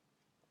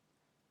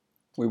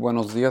Muy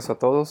buenos días a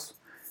todos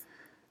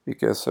y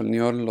que el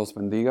Señor los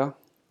bendiga.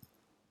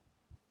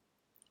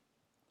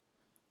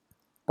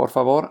 Por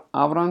favor,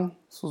 abran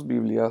sus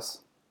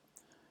Biblias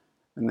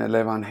en el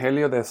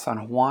Evangelio de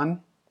San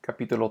Juan,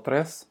 capítulo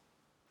 3,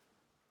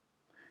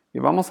 y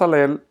vamos a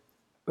leer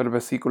del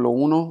versículo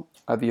 1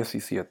 a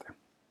 17.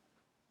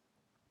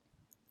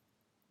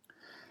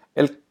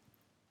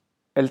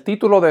 El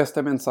título de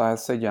este mensaje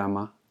se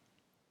llama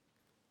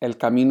El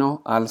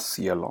Camino al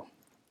Cielo.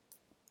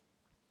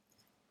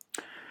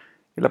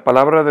 Y la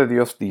palabra de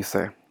Dios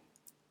dice: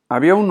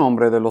 Había un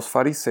hombre de los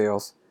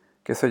fariseos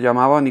que se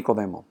llamaba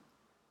Nicodemo,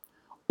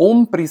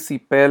 un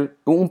principal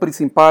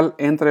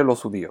entre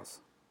los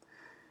judíos.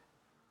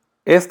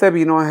 Este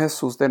vino a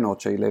Jesús de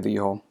noche y le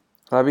dijo: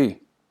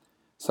 Rabí,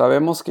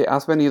 sabemos que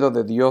has venido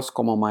de Dios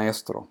como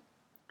maestro,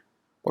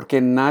 porque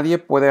nadie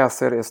puede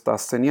hacer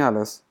estas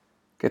señales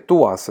que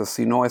tú haces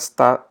si no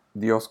está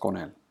Dios con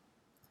él.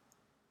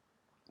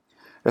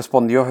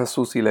 Respondió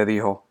Jesús y le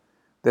dijo: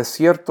 de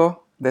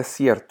cierto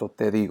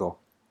te digo,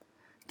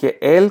 que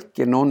el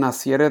que no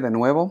naciere de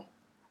nuevo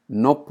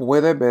no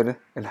puede ver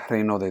el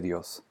reino de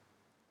Dios.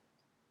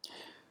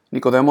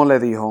 Nicodemo le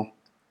dijo: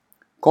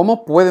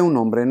 ¿Cómo puede un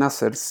hombre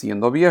nacer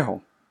siendo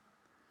viejo?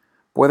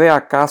 ¿Puede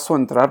acaso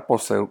entrar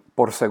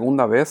por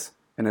segunda vez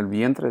en el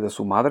vientre de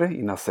su madre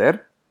y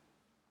nacer?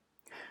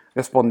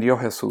 Respondió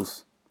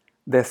Jesús: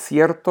 de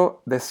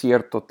cierto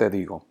te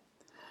digo,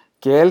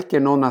 que el que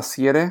no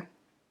naciere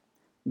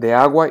de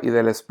agua y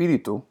del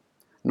Espíritu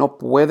no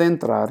puede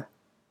entrar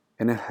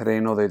en el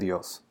reino de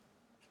Dios.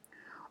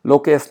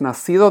 Lo que es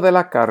nacido de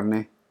la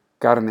carne,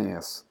 carne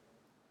es,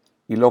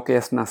 y lo que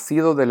es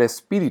nacido del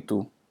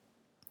Espíritu,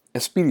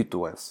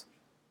 espíritu es.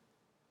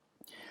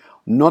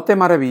 No te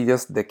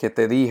maravilles de que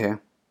te dije: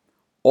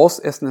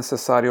 os es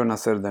necesario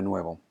nacer de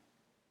nuevo.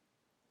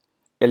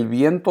 El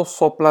viento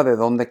sopla de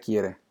donde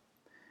quiere,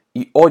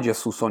 y oyes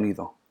su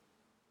sonido,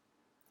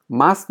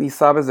 mas ni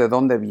sabes de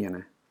dónde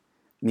viene,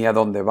 ni a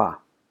dónde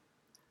va.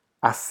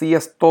 Así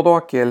es todo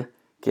aquel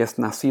que es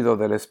nacido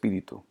del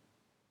Espíritu.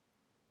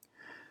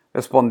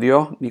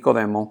 Respondió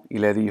Nicodemo y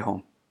le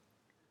dijo: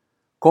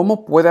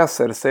 ¿Cómo puede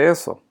hacerse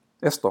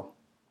esto?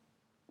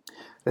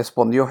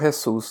 Respondió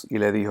Jesús y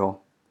le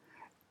dijo: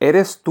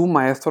 ¿Eres tú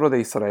maestro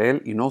de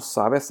Israel y no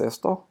sabes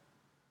esto?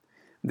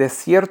 De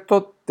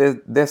cierto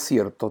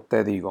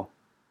te digo,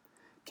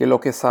 que lo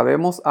que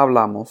sabemos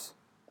hablamos,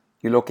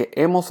 y lo que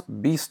hemos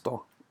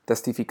visto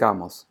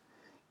testificamos,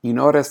 y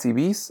no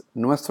recibís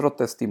nuestro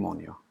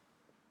testimonio.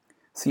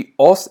 Si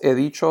os he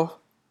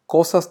dicho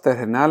cosas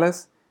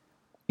terrenales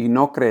y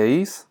no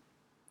creéis,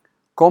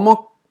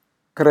 ¿cómo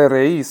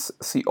creeréis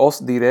si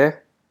os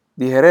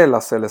dijere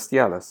las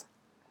celestiales?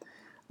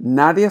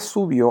 Nadie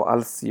subió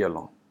al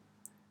cielo,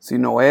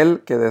 sino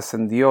el que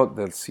descendió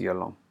del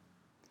cielo,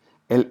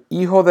 el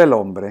Hijo del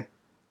Hombre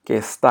que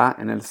está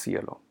en el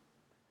cielo.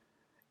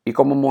 Y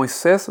como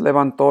Moisés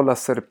levantó la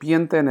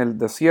serpiente en el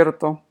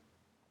desierto,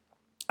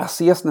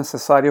 así es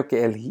necesario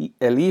que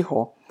el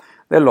Hijo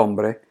del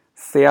Hombre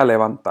sea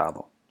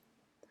levantado,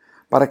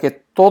 para que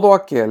todo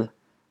aquel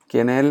que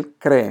en él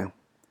cree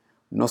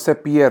no se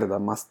pierda,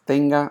 mas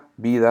tenga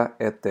vida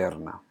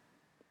eterna.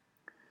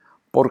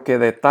 Porque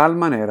de tal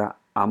manera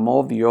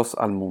amó Dios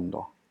al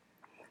mundo,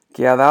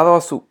 que ha dado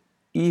a su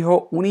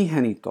Hijo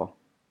unigénito,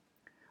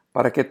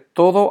 para que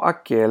todo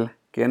aquel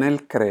que en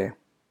él cree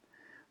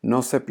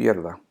no se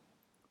pierda,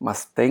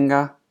 mas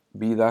tenga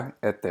vida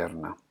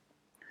eterna.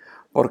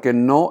 Porque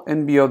no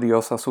envió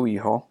Dios a su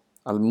Hijo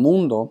al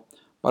mundo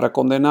para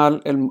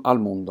condenar al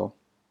mundo,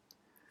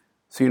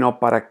 sino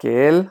para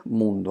que el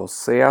mundo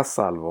sea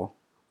salvo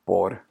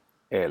por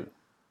él.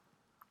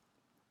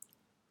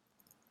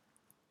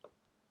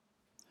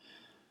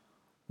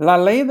 La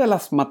ley de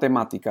las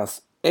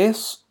matemáticas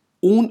es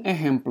un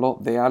ejemplo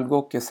de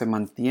algo que se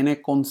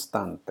mantiene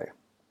constante,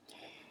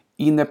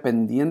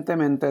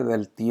 independientemente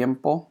del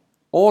tiempo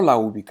o la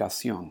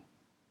ubicación.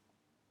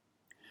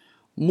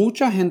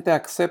 Mucha gente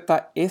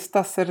acepta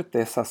esta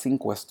certeza sin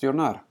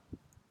cuestionar.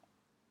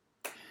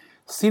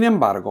 Sin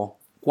embargo,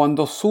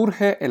 cuando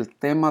surge el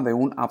tema de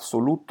un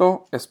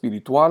absoluto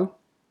espiritual,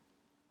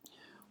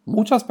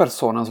 muchas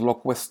personas lo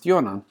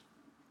cuestionan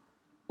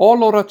o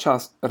lo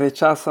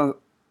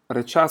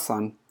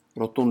rechazan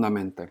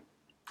rotundamente.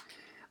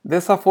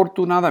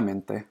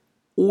 Desafortunadamente,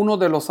 uno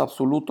de los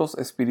absolutos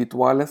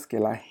espirituales que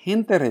la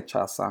gente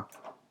rechaza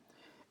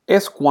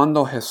es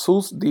cuando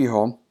Jesús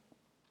dijo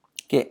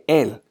que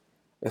Él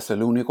es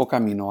el único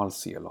camino al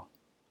cielo.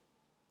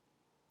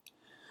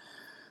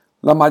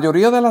 La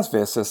mayoría de las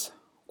veces,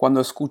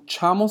 cuando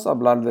escuchamos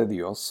hablar de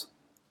Dios,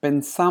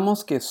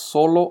 pensamos que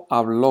solo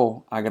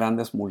habló a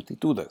grandes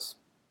multitudes.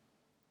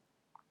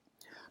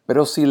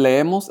 Pero si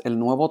leemos el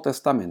Nuevo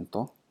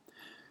Testamento,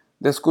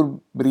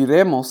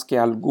 descubriremos que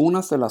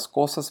algunas de las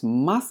cosas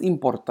más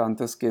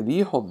importantes que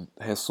dijo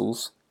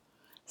Jesús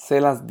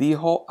se las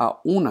dijo a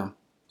una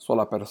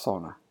sola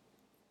persona.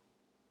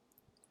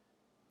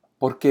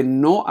 ¿Por qué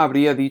no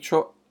habría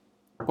dicho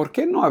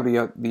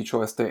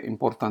este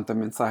importante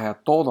mensaje a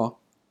toda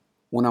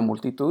una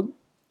multitud?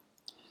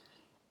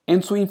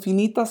 En su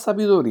infinita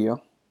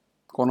sabiduría,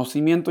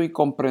 conocimiento y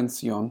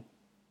comprensión,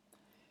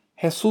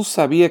 Jesús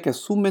sabía que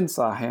su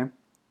mensaje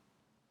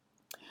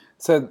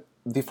se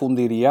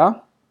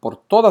difundiría por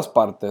todas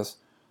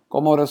partes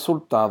como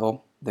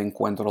resultado de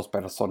encuentros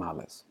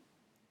personales.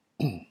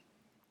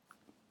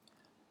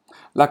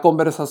 La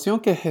conversación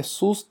que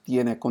Jesús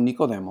tiene con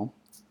Nicodemo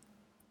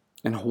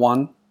en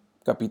Juan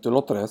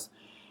capítulo 3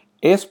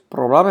 es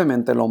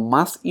probablemente lo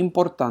más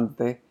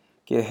importante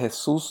que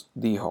Jesús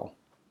dijo,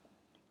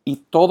 y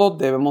todos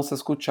debemos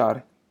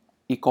escuchar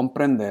y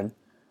comprender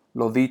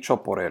lo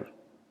dicho por él.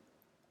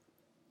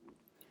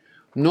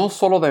 No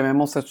solo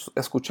debemos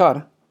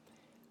escuchar,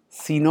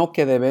 sino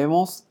que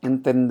debemos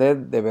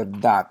entender de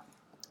verdad,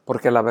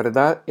 porque la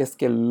verdad es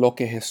que lo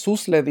que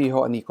Jesús le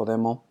dijo a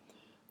Nicodemo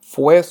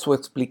fue su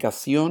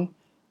explicación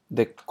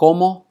de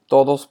cómo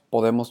todos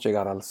podemos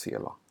llegar al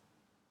cielo.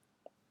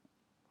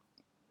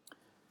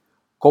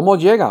 ¿Cómo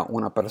llega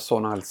una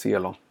persona al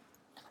cielo?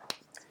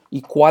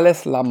 ¿Y cuál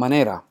es la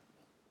manera?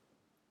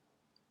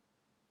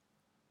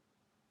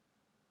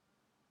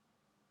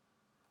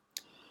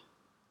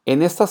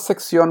 En esta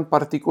sección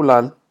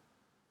particular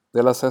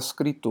de las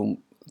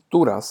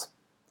Escrituras,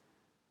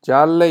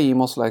 ya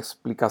leímos la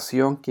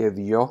explicación que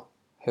dio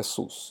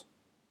Jesús.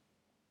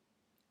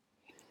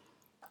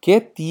 ¿Qué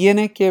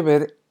tiene que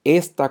ver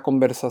esta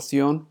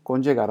conversación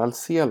con llegar al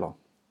cielo?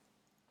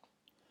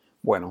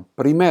 Bueno,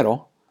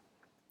 primero,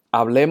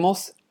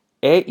 hablemos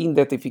e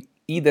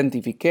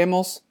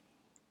identifiquemos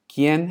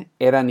quién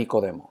era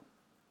Nicodemo.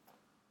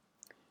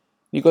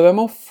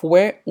 Nicodemo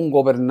fue un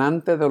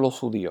gobernante de los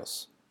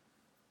judíos,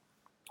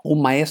 un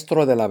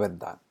maestro de la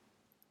verdad.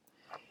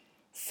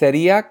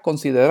 Sería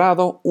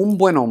considerado un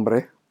buen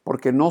hombre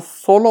porque no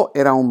solo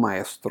era un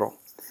maestro,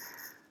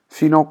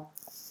 sino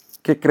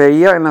que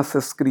creía en las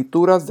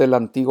escrituras del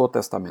Antiguo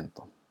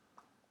Testamento.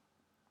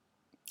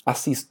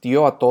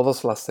 Asistió a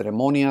todas las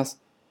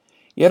ceremonias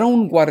y era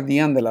un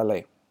guardián de la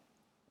ley.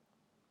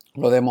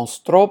 Lo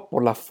demostró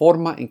por la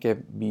forma en que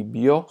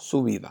vivió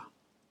su vida.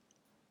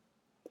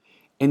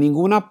 En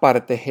ninguna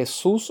parte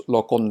Jesús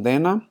lo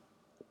condena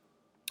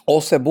o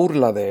se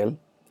burla de él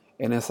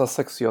en esa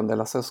sección de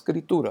las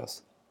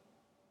Escrituras.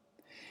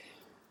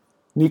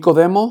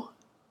 Nicodemo,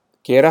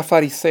 que era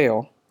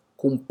fariseo,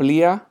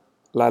 cumplía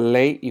la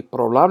ley y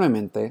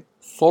probablemente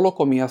solo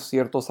comía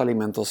ciertos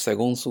alimentos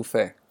según su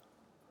fe.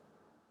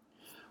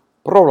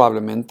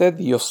 Probablemente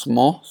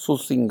diezmó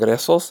sus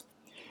ingresos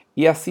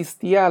y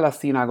asistía a la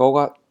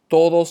sinagoga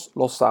todos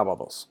los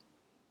sábados,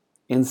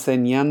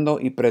 enseñando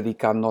y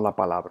predicando la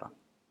palabra.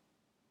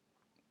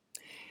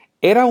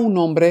 Era un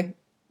hombre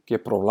que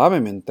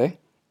probablemente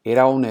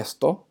era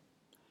honesto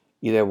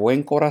y de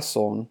buen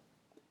corazón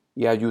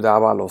y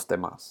ayudaba a los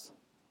demás.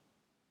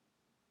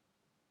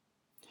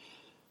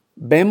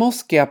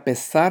 Vemos que a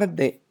pesar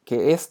de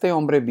que este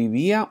hombre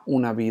vivía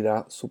una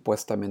vida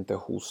supuestamente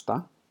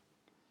justa,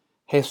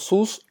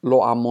 Jesús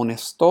lo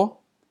amonestó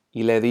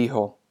y le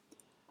dijo: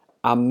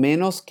 a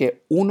menos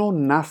que uno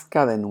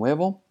nazca de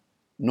nuevo,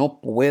 no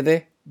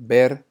puede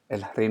ver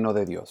el reino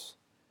de Dios.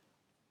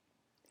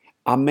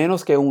 A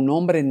menos que un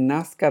hombre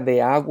nazca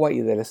de agua y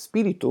del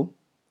Espíritu,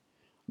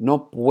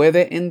 no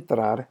puede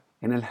entrar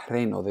en el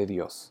reino de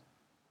Dios.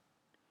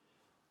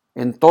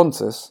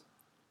 Entonces,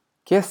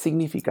 ¿qué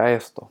significa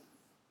esto?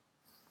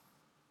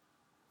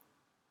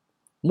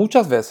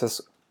 Muchas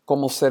veces,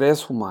 como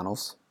seres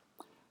humanos,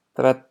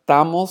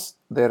 tratamos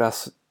de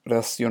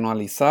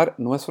racionalizar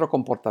nuestro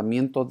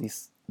comportamiento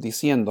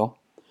diciendo: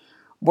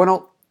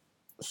 bueno,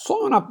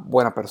 soy una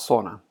buena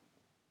persona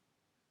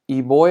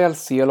y voy al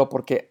cielo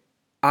porque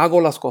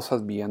hago las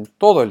cosas bien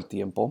todo el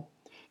tiempo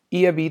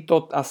y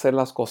evito hacer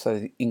las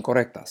cosas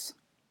incorrectas.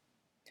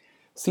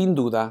 Sin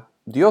duda,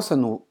 Dios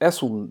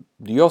es un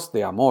Dios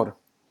de amor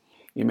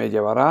y me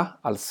llevará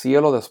al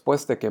cielo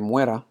después de que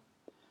muera.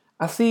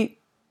 Así,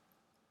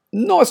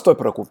 no estoy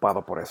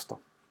preocupado por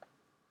esto.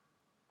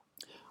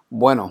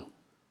 Bueno,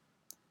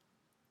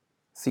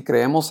 si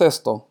creemos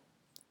esto,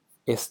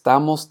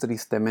 estamos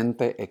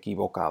tristemente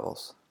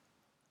equivocados.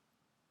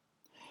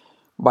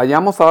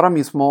 Vayamos ahora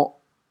mismo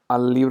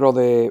al libro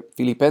de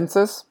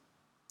Filipenses,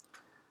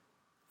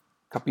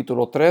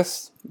 capítulo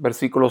 3,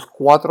 versículos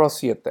 4 a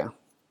 7.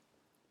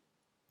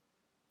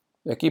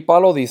 Y aquí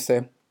Pablo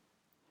dice: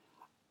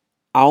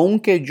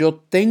 aunque yo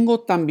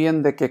tengo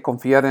también de qué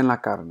confiar en la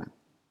carne.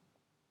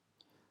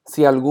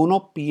 Si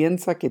alguno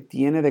piensa que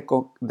tiene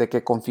de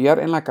qué confiar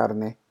en la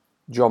carne,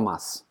 yo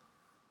más.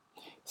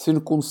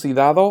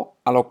 Circuncidado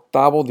al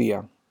 8º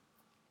día,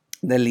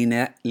 del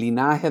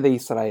linaje de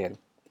Israel,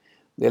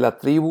 de la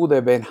tribu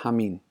de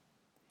Benjamín,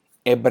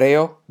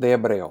 hebreo de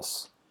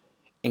hebreos.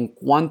 En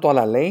cuanto a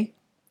la ley,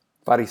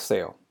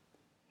 fariseo.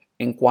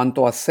 En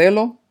cuanto a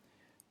celo,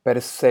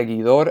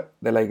 perseguidor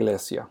de la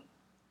iglesia.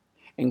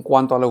 En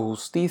cuanto a la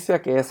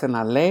justicia que es en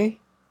la ley,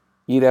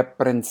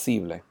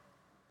 irreprensible.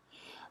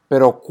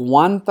 Pero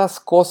cuántas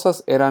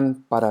cosas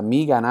eran para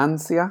mi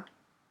ganancia,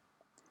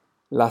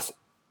 las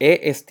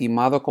he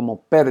estimado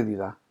como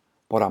pérdida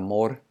por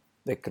amor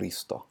de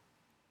Cristo.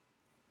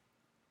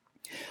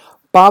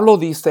 Pablo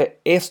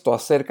dice esto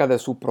acerca de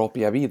su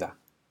propia vida.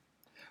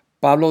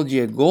 Pablo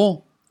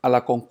llegó a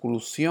la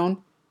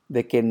conclusión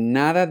de que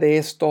nada de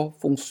esto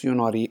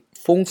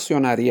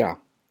funcionaría.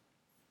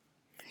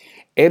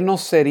 Él no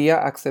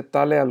sería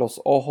aceptable a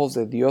los ojos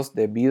de Dios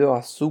debido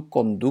a su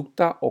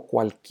conducta o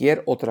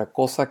cualquier otra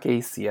cosa que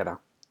hiciera.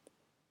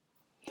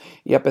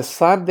 Y a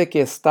pesar de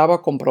que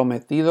estaba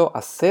comprometido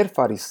a ser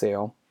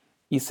fariseo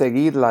y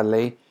seguir la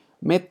ley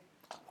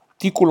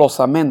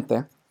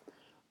meticulosamente,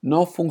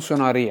 no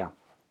funcionaría.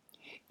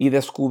 Y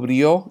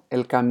descubrió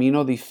el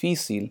camino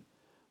difícil,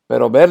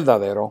 pero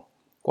verdadero,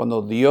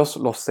 cuando Dios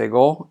lo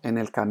cegó en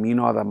el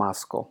camino a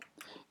Damasco.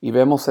 Y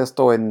vemos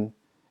esto en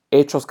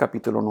Hechos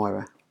capítulo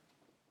 9.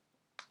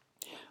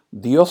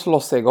 Dios lo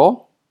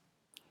cegó,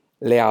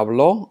 le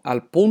habló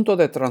al punto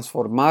de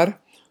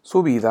transformar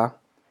su vida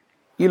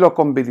y lo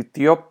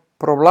convirtió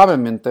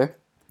probablemente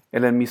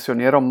en el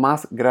misionero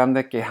más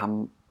grande que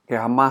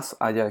jamás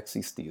haya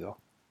existido.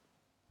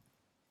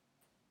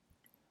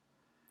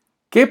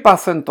 ¿Qué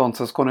pasa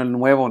entonces con el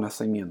nuevo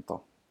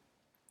nacimiento?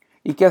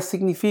 ¿Y qué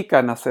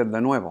significa nacer de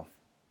nuevo?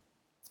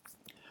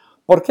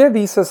 ¿Por qué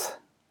dices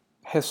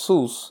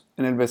Jesús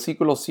en el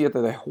versículo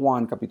 7 de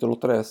Juan capítulo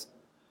 3?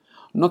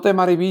 No te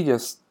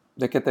maravilles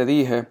de que te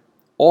dije,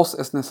 os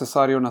es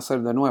necesario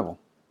nacer de nuevo.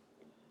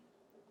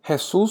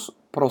 Jesús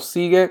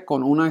prosigue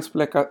con una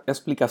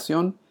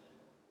explicación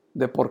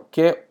de por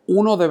qué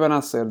uno debe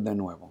nacer de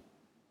nuevo.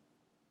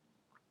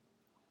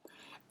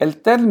 El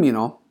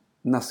término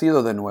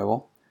nacido de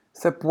nuevo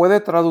se puede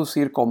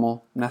traducir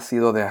como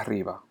nacido de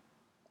arriba.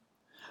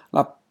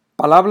 La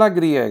palabra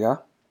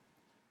griega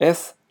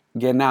es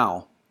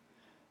genao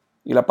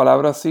y la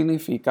palabra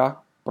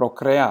significa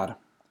procrear,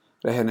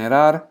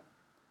 regenerar,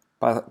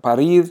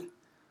 parir,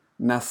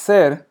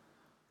 nacer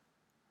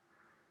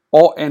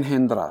o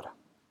engendrar.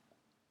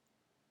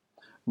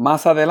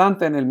 Más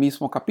adelante en el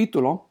mismo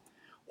capítulo,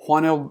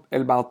 Juan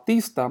el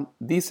Bautista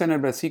dice en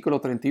el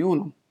versículo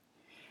 31,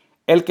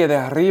 el que de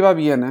arriba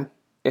viene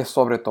es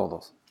sobre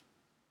todos.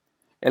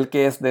 El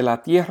que es de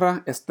la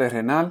tierra es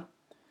terrenal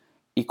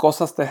y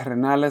cosas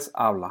terrenales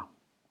habla.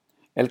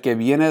 El que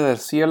viene del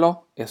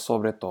cielo es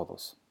sobre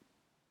todos.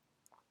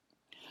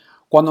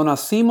 Cuando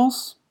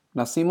nacimos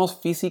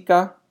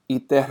física y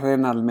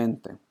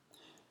terrenalmente.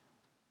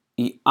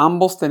 Y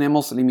ambos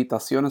tenemos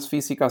limitaciones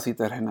físicas y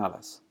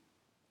terrenales.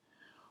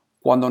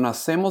 Cuando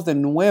nacemos de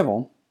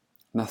nuevo,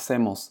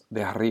 nacemos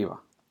de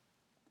arriba.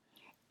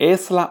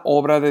 Es la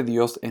obra de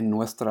Dios en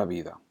nuestra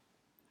vida,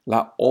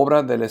 la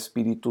obra del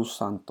Espíritu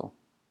Santo.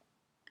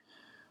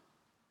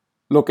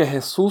 Lo que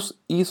Jesús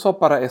hizo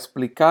para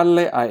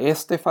explicarle a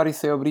este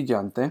fariseo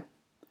brillante,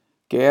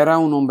 que era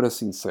un hombre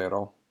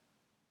sincero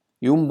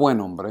y un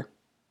buen hombre,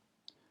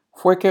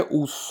 fue que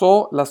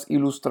usó las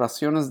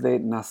ilustraciones de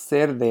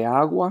nacer de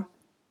agua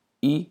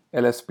y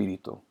el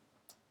Espíritu.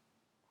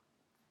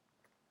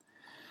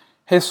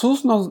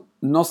 Jesús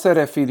no se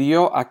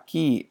refirió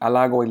aquí al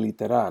agua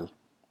literal,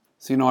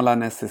 sino a la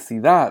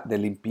necesidad de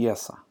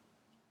limpieza.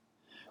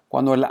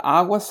 Cuando el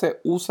agua se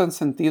usa en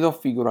sentido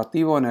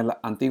figurativo en el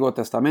Antiguo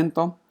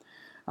Testamento,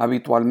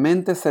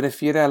 habitualmente se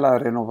refiere a la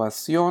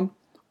renovación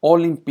o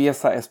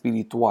limpieza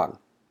espiritual,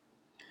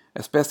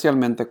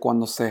 especialmente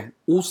cuando se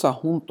usa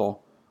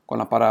junto con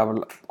la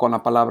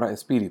palabra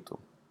espíritu.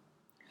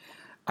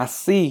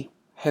 Así,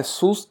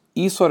 Jesús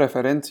hizo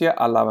referencia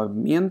al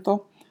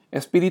lavamiento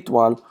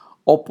espiritual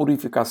o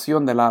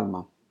purificación del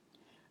alma,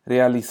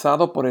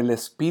 realizado por el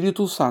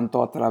Espíritu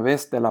Santo a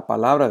través de la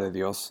palabra de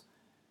Dios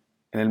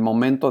en el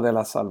momento de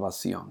la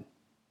salvación,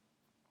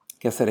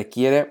 que se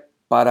requiere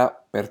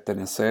para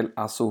pertenecer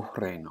a su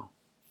reino.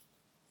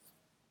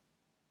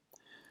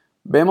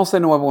 Vemos de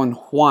nuevo en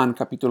Juan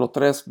capítulo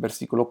 3,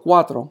 versículo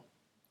 4,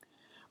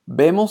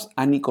 vemos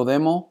que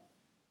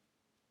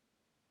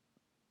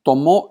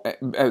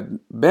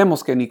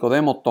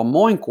Nicodemo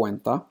tomó en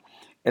cuenta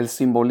el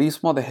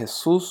simbolismo de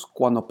Jesús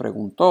cuando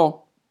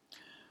preguntó,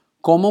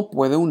 ¿cómo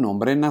puede un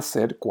hombre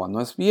nacer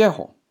cuando es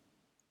viejo?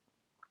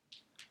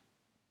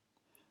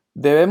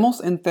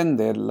 Debemos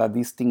entender la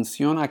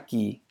distinción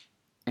aquí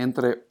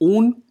entre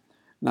un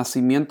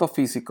nacimiento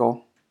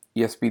físico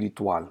y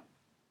espiritual.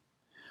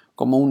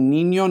 Como un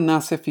niño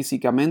nace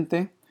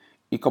físicamente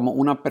y como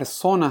una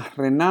persona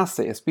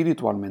renace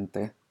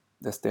espiritualmente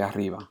desde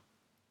arriba.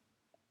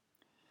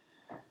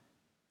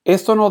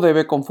 Esto no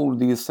debe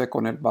confundirse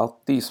con el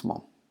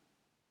bautismo.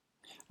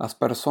 Las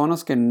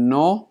personas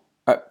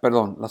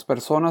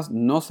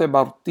no se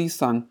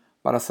bautizan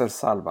para ser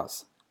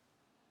salvas.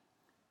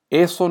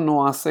 Eso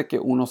no hace que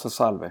uno se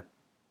salve.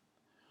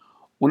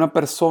 Una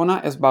persona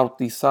es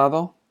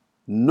bautizado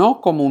no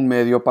como un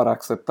medio para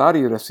aceptar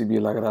y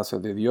recibir la gracia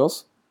de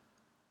Dios,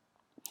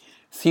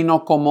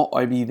 sino como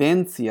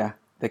evidencia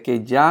de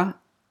que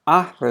ya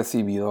ha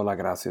recibido la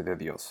gracia de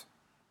Dios.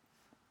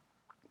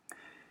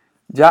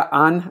 Ya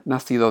han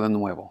nacido de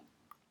nuevo.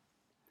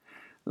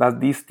 La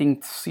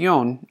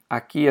distinción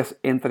aquí es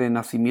entre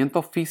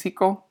nacimiento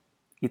físico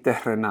y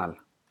terrenal.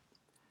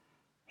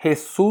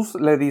 Jesús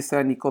le dice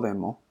a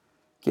Nicodemo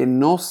que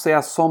no se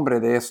asombre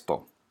de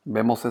esto.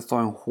 Vemos esto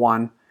en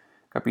Juan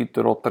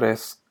capítulo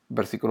 3,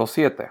 versículo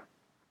 7.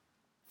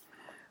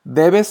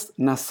 Debes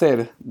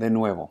nacer de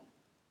nuevo.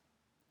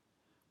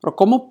 Pero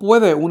 ¿cómo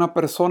puede una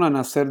persona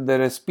nacer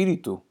del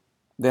Espíritu,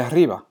 de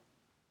arriba?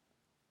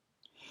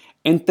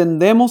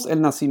 Entendemos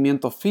el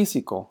nacimiento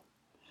físico,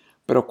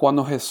 pero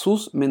cuando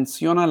Jesús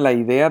menciona la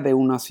idea de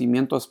un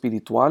nacimiento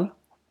espiritual,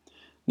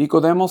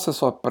 Nicodemo se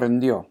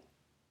sorprendió.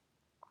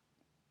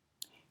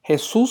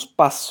 Jesús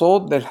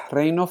pasó del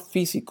reino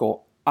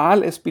físico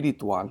al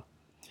espiritual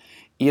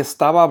y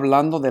estaba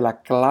hablando de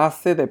la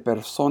clase de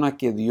persona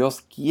que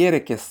Dios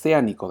quiere que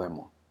sea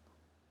Nicodemo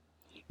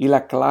y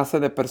la clase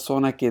de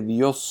persona que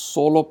Dios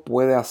solo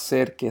puede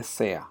hacer que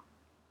sea.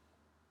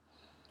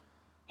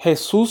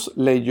 Jesús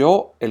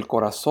leyó el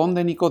corazón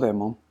de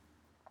Nicodemo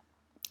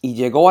y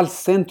llegó al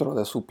centro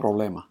de su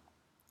problema.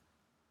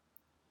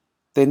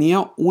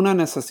 Tenía una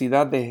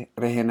necesidad de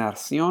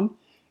regeneración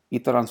y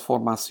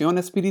transformación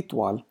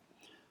espiritual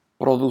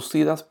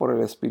producidas por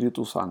el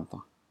Espíritu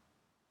Santo.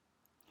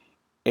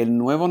 El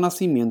nuevo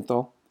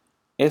nacimiento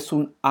es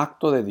un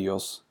acto de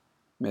Dios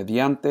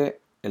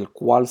mediante el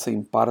cual se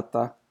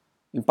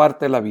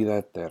imparte la vida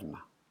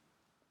eterna.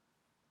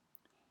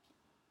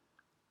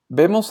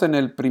 Vemos en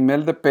el 1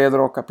 de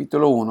Pedro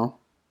capítulo 1,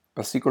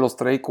 versículos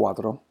 3 y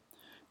 4,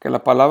 que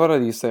la palabra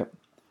dice: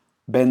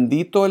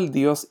 Bendito el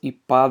Dios y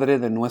Padre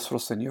de nuestro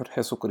Señor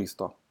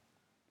Jesucristo,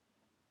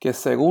 que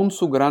según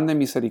su grande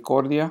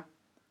misericordia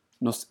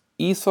nos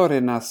hizo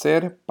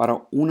renacer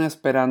para una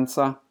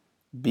esperanza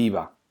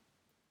viva,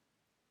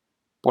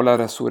 por la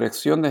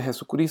resurrección de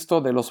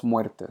Jesucristo de los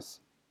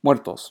muertos,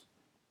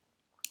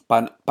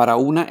 para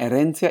una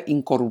herencia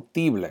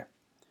incorruptible,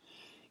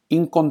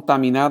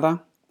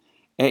 incontaminada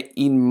e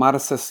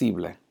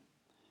inmarcesible,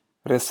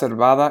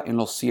 reservada en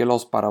los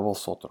cielos para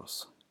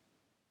vosotros.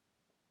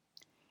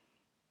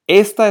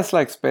 Esta es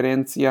la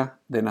experiencia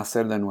de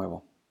nacer de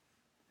nuevo.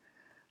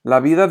 La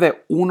vida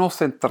de uno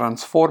se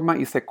transforma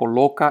y se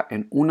coloca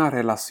en una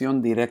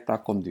relación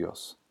directa con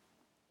Dios.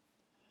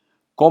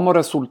 Como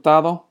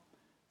resultado,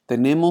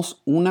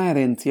 tenemos una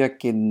herencia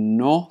que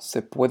no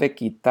se puede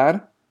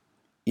quitar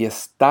y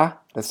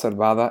está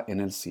reservada en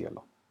el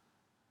cielo.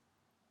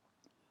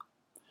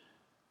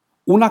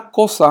 Una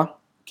cosa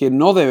que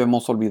no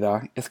debemos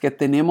olvidar es que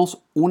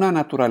tenemos una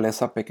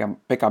naturaleza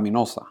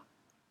pecaminosa.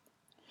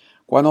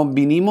 Cuando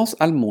vinimos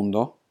al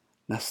mundo,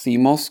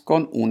 nacimos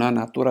con una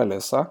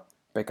naturaleza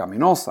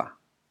pecaminosa.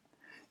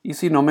 Y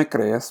si no me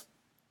crees,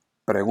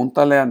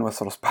 pregúntale a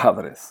nuestros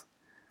padres.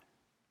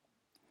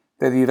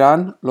 Te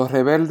dirán lo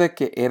rebelde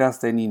que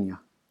eras de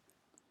niño.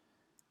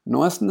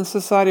 No es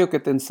necesario que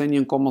te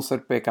enseñen cómo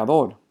ser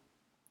pecador,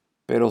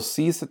 pero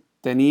sí se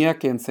tenía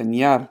que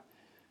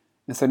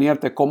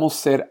enseñarte cómo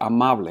ser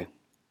amable,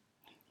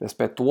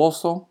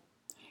 respetuoso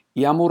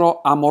y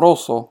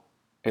amoroso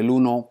el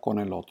uno con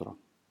el otro.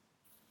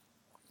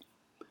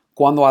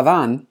 Cuando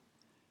Adán,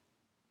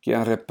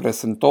 quien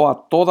representó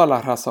a toda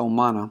la raza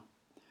humana,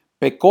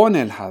 pecó en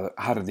el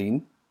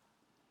jardín,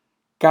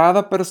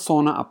 cada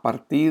persona a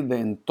partir de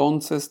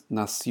entonces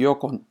nació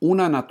con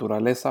una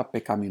naturaleza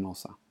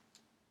pecaminosa.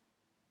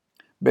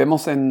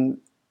 Vemos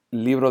en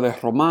el libro de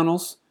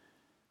Romanos,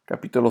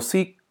 capítulo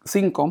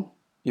 5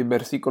 y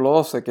versículo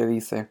 12, que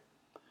dice: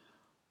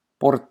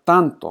 Por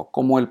tanto,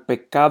 como el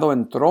pecado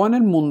entró en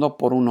el mundo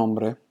por un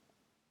hombre,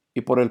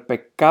 y por el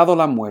pecado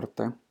la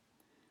muerte,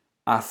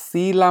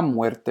 así la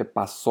muerte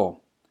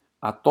pasó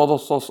a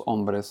todos los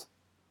hombres,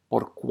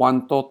 por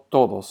cuanto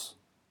todos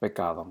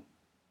pecaron.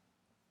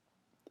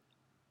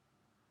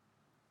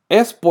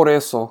 Es por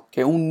eso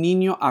que un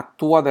niño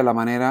actúa de la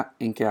manera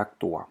en que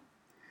actúa.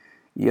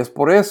 Y es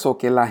por eso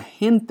que la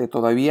gente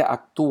todavía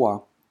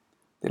actúa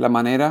de la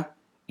manera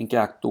en que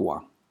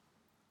actúa,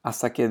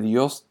 hasta que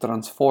Dios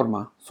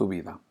transforma su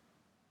vida.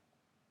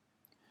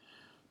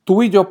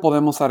 Tú y yo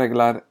podemos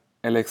arreglar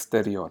el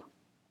exterior.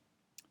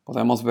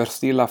 Podemos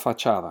vestir la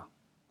fachada,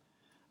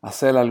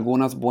 hacer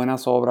algunas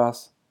buenas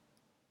obras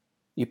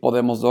y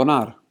podemos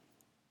donar.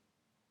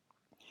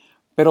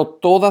 Pero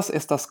todas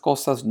estas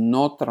cosas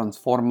no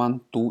transforman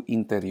tu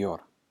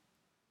interior.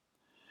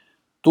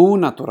 Tu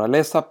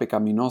naturaleza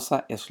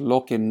pecaminosa es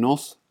lo que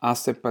nos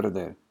hace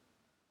perder.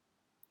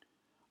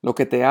 Lo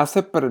que te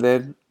hace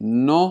perder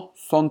no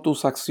son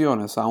tus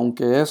acciones,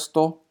 aunque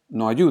esto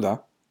no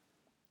ayuda.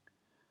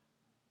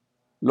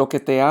 Lo que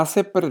te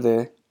hace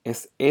perder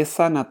es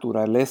esa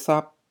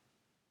naturaleza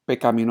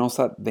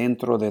pecaminosa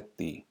dentro de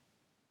ti.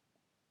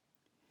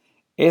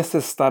 Es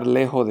estar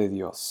lejos de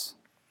Dios.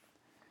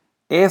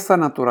 Esa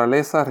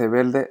naturaleza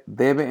rebelde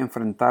debe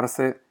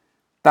enfrentarse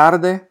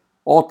tarde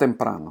o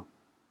temprano,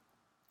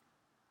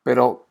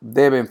 pero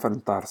debe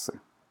enfrentarse.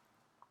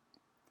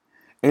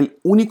 El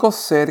único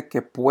ser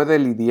que puede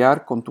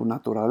lidiar con tu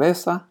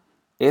naturaleza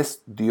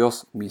es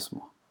Dios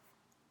mismo.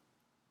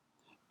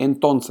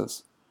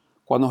 Entonces,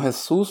 cuando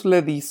Jesús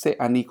le dice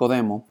a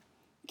Nicodemo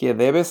que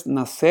debes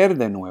nacer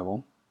de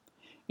nuevo,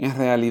 en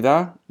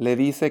realidad le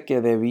dice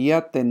que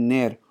debía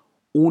tener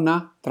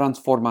una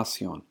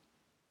transformación.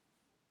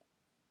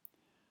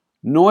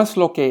 No es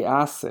lo que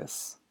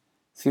haces,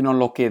 sino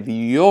lo que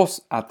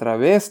Dios a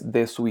través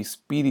de su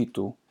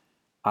Espíritu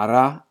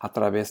hará a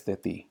través de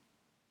ti.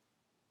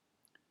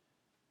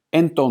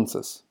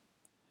 Entonces,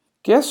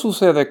 ¿qué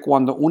sucede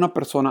cuando una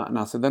persona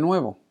nace de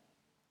nuevo?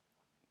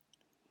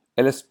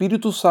 El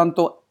Espíritu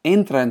Santo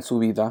entra en su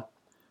vida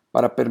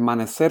para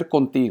permanecer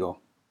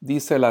contigo,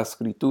 dice la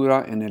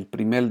Escritura en el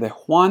 1 de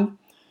Juan,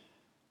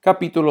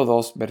 capítulo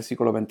 2,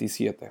 versículo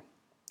 27,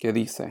 que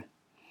dice: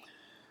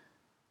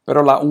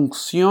 Pero la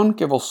unción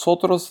que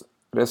vosotros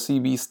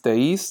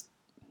recibisteis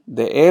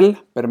de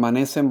Él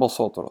permanece en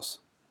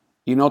vosotros,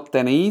 y no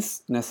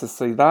tenéis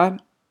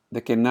necesidad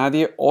de que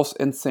nadie os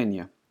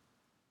enseñe.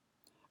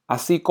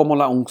 Así como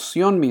la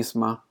unción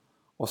misma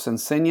os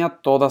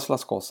enseña todas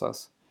las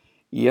cosas,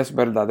 y es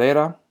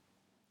verdadera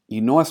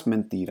y no es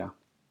mentira.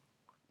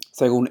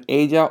 Según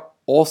ella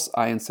os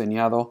ha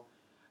enseñado,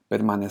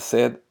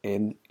 permaneced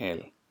en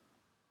Él.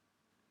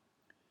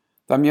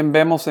 También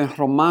vemos en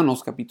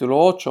Romanos capítulo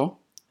 8,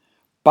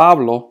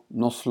 Pablo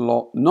nos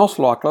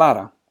lo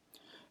aclara.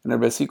 En el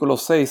versículo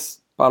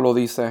 6, Pablo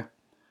dice: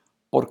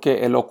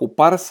 porque el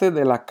ocuparse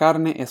de la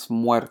carne es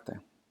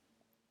muerte,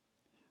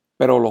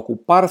 pero el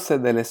ocuparse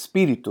del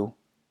Espíritu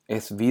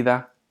es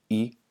vida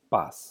y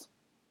paz.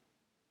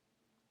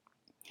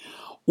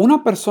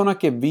 Una persona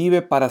que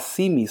vive para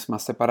sí misma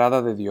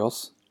separada de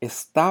Dios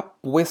está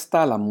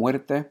puesta a la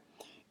muerte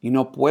y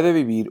no puede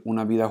vivir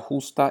una vida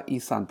justa y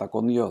santa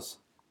con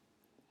Dios.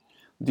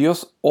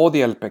 Dios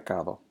odia el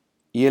pecado,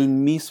 y el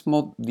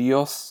mismo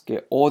Dios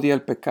que odia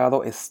el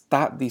pecado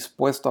está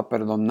dispuesto a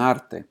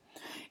perdonarte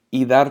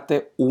y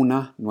darte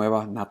una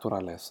nueva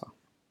naturaleza.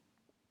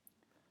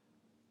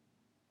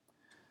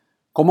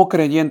 Como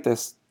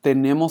creyentes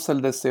tenemos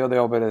el deseo de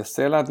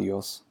obedecer a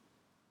Dios,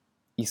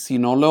 y si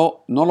no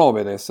lo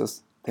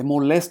obedeces, te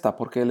molesta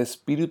porque el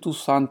Espíritu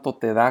Santo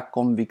te da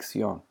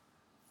convicción.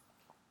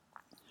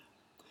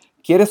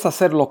 Quieres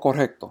hacer lo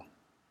correcto,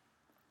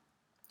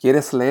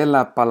 quieres leer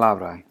la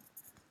palabra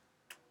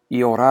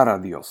y orar a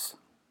Dios.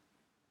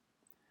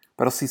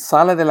 Pero si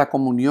sale de la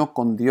comunión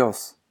con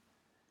Dios,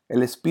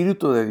 el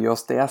Espíritu de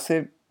Dios te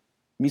hace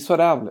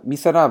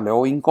miserable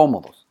o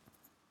incómodo.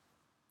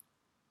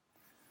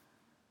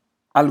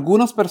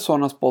 Algunas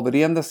personas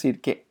podrían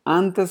decir que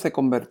antes de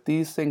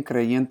convertirse en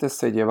creyentes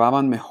se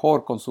llevaban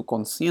mejor con su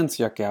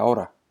conciencia que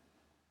ahora.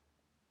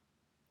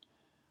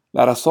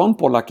 La razón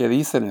por la que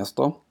dicen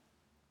esto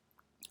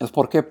es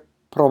porque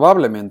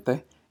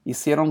probablemente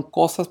hicieron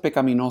cosas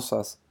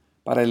pecaminosas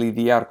para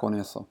lidiar con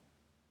eso.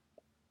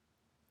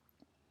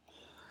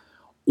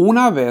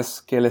 Una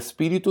vez que el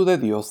Espíritu de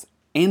Dios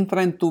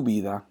entra en tu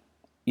vida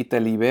y te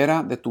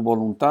libera de tu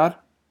voluntad,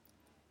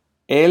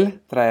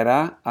 Él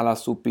traerá a la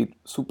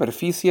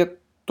superficie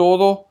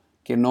todo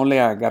que no le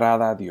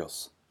agrada a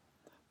Dios,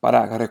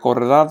 para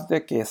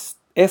recordarte que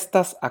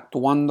estás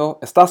actuando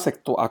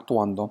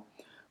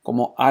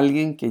como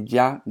alguien que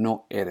ya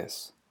no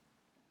eres.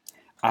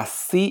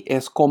 Así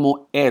es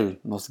como Él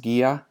nos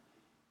guía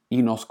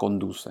y nos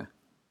conduce.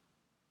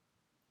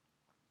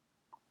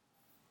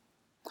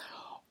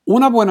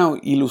 Una buena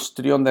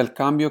ilustración del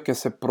cambio que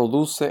se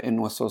produce en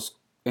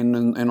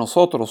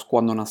nosotros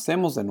cuando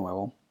nacemos de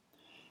nuevo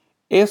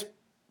es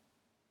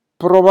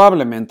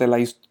probablemente la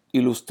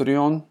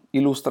ilustración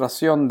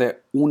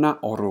de una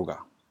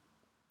oruga.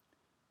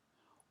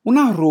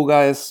 Una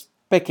arruga es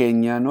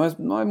pequeña, no es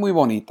muy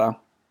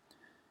bonita,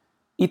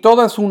 y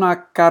todo es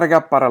una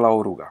carga para la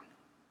oruga.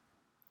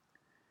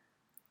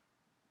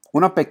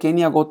 Una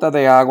pequeña gota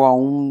de agua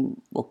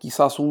o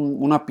quizás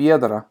una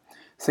piedra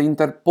se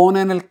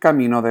interpone en el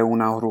camino de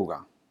una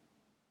oruga.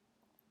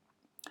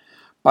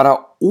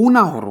 Para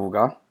una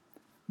oruga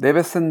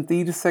debe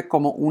sentirse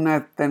como una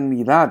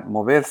eternidad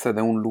moverse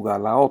de un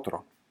lugar a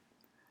otro.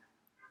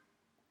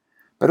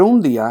 Pero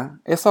un día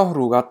esa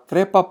oruga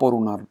trepa por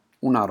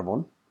un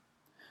árbol,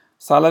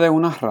 sale de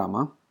una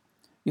rama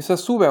y se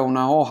sube a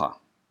una hoja.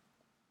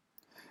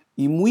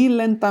 Y muy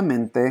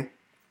lentamente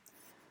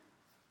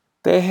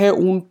teje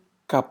un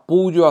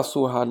capullo a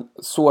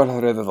su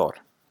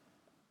alrededor.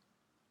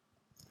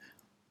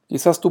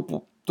 Quizás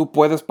tú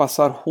puedes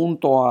pasar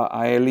junto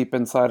a él y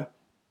pensar: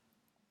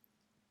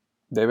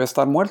 debe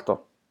estar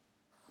muerto.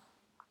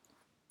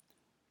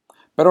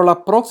 Pero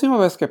la próxima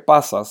vez que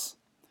pasas,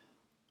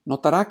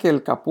 notará que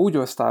el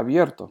capullo está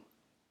abierto.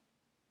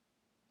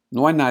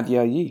 No hay nadie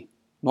allí.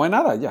 No hay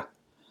nada allá.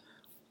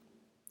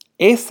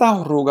 Esa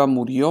oruga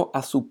murió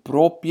a su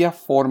propia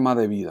forma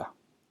de vida.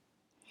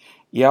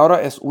 Y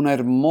ahora es una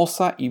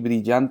hermosa y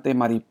brillante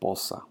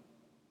mariposa.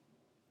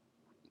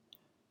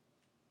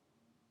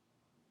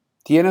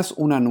 Tienes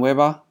una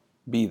nueva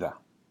vida.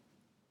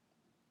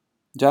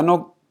 Ya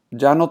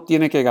no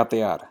tiene que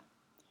gatear,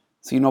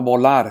 sino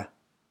volar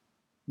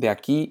de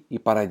aquí y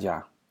para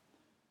allá.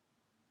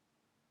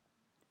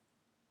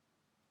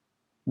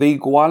 De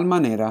igual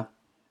manera,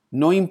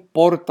 no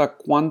importa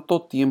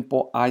cuánto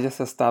tiempo hayas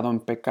estado en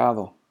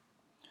pecado,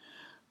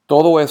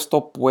 todo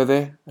esto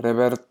puede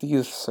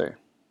revertirse.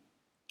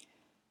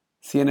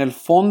 Si en el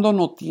fondo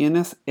no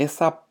tienes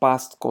esa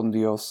paz con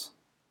Dios,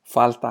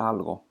 falta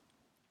algo.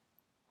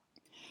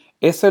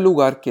 Ese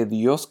lugar que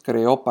Dios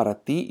creó para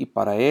ti y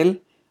para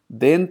Él,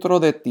 dentro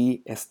de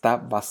ti está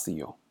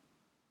vacío.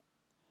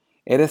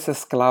 Eres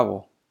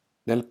esclavo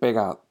del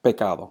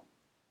pecado.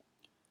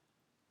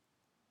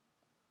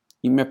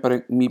 Y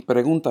mi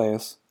pregunta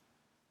es,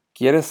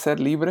 ¿quieres ser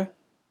libre?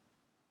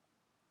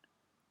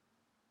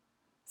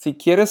 Si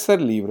quieres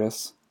ser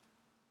libres,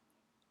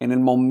 en el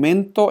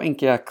momento en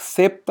que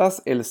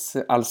aceptas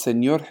al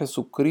Señor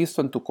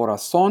Jesucristo en tu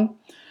corazón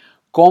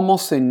como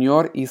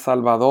Señor y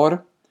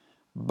Salvador,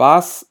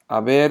 vas a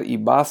ver y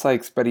vas a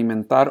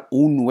experimentar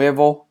un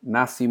nuevo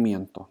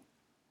nacimiento.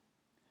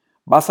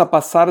 Vas a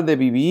pasar de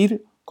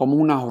vivir como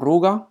una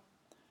oruga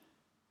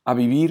a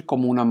vivir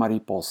como una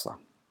mariposa.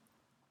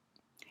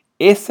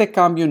 Ese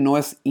cambio no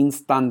es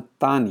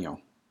instantáneo.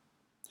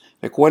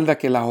 Recuerda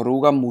que la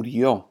oruga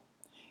murió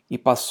y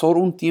pasó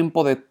un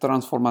tiempo de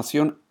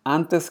transformación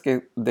antes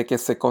de que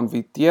se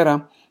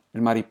convirtiera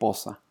en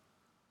mariposa.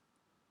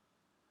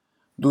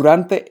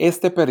 Durante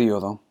este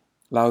periodo,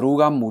 la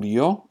oruga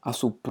murió a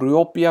su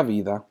propia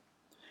vida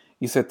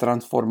y se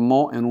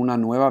transformó en una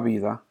nueva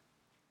vida,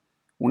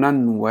 una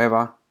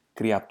nueva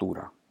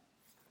criatura.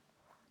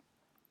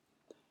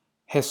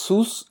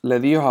 Jesús le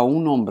dijo a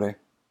un hombre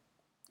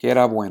que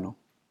era bueno,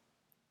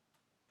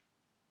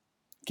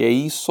 que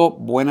hizo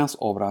buenas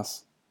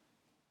obras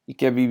y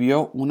que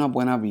vivió una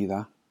buena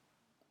vida,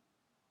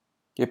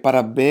 que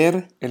para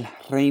ver el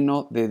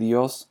reino de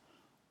Dios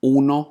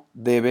uno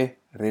debe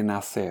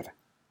renacer.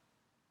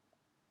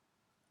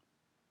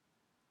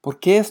 ¿Por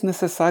qué es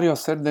necesario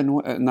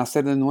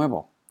nacer de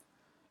nuevo?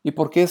 ¿Y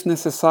por qué es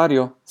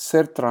necesario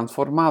ser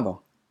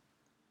transformado?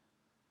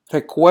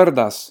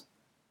 ¿Recuerdas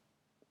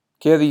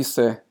qué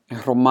dice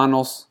en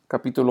Romanos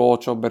capítulo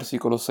 8,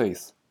 versículo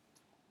 6?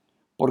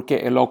 Porque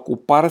el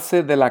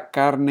ocuparse de la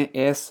carne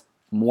es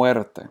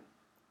muerte,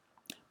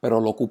 pero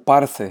el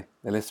ocuparse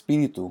del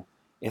Espíritu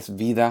es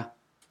vida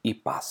y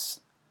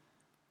paz.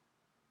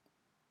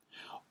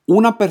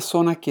 Una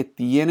persona que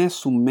tiene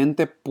su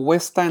mente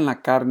puesta en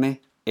la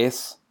carne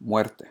es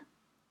muerte.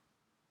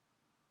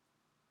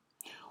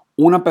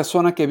 Una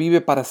persona que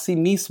vive para sí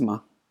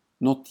misma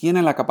no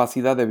tiene la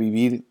capacidad de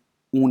vivir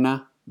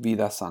una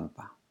vida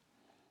santa.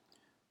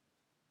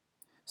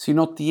 Si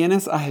no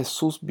tienes a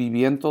Jesús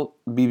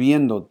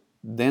viviendo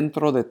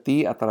dentro de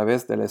ti a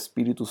través del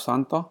Espíritu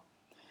Santo,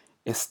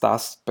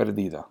 estás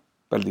perdido.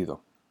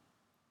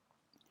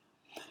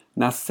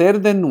 Nacer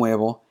de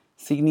nuevo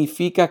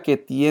significa que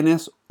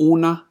tienes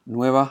una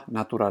nueva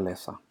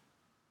naturaleza.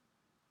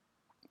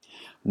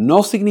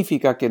 No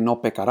significa que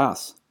no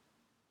pecarás.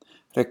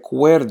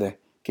 Recuerde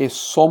que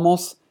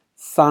somos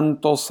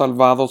santos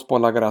salvados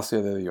por la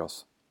gracia de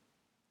Dios.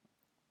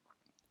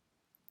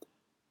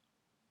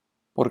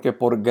 Porque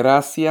por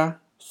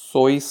gracia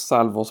sois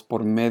salvos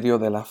por medio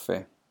de la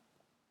fe.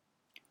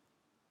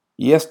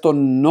 Y esto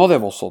no de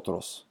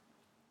vosotros,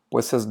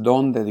 pues es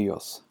don de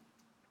Dios,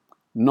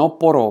 no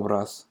por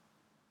obras,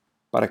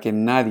 para que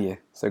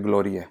nadie se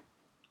gloríe.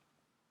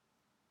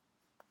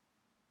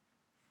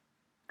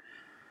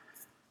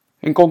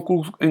 En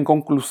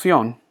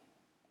conclusión,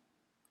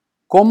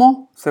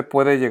 ¿cómo se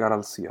puede llegar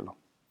al cielo?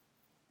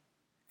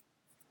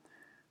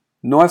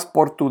 No es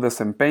por tu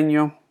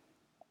desempeño,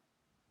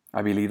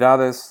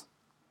 habilidades,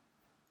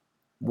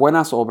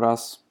 buenas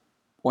obras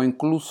o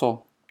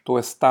incluso tu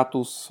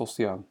estatus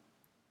social.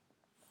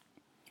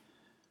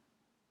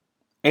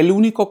 El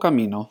único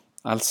camino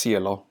al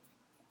cielo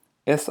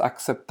es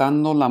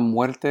aceptando la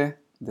muerte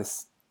de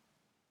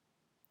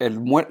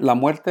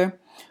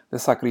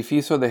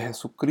sacrificio de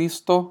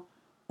Jesucristo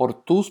por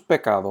tus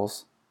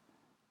pecados,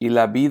 y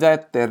la vida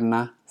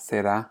eterna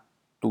será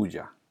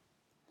tuya,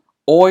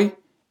 hoy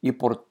y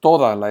por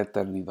toda la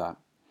eternidad.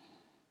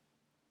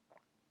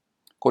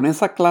 Con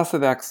esa clase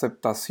de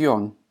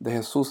aceptación de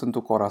Jesús en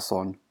tu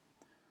corazón,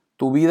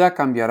 tu vida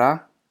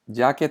cambiará,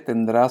 ya que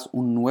tendrás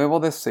un nuevo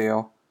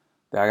deseo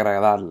de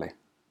agradarle.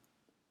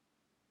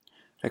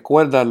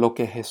 Recuerda lo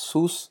que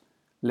Jesús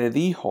le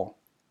dijo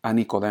a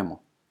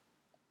Nicodemo.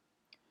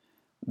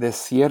 De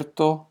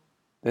cierto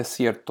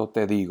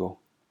te digo,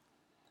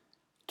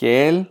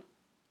 que el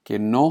que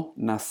no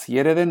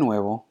naciere de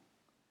nuevo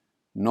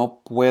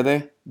no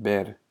puede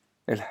ver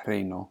el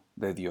reino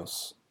de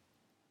Dios.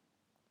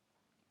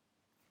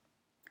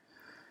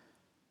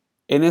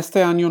 En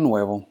este año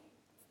nuevo,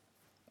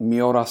 mi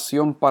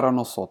oración para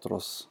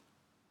nosotros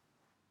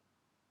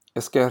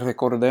es que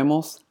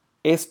recordemos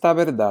esta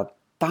verdad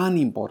tan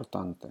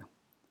importante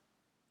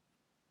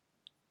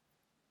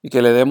y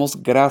que le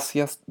demos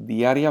gracias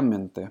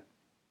diariamente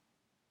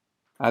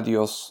a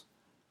Dios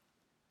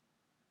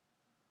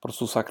por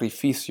su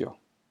sacrificio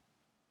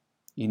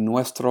y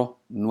nuestro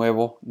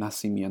nuevo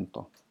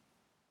nacimiento.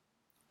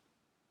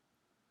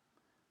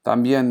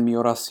 También mi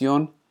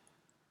oración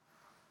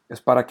es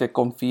para que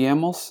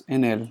confiemos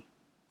en Él,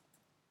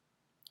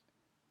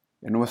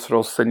 en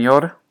nuestro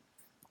Señor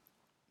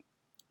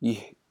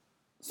y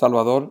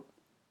Salvador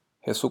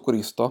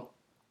Jesucristo,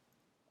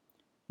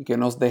 y que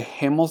nos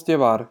dejemos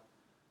llevar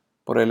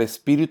por el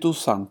Espíritu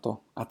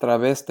Santo a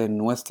través de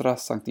nuestra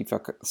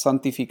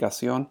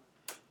santificación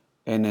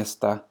en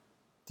esta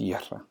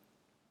tierra.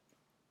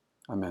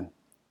 Amén.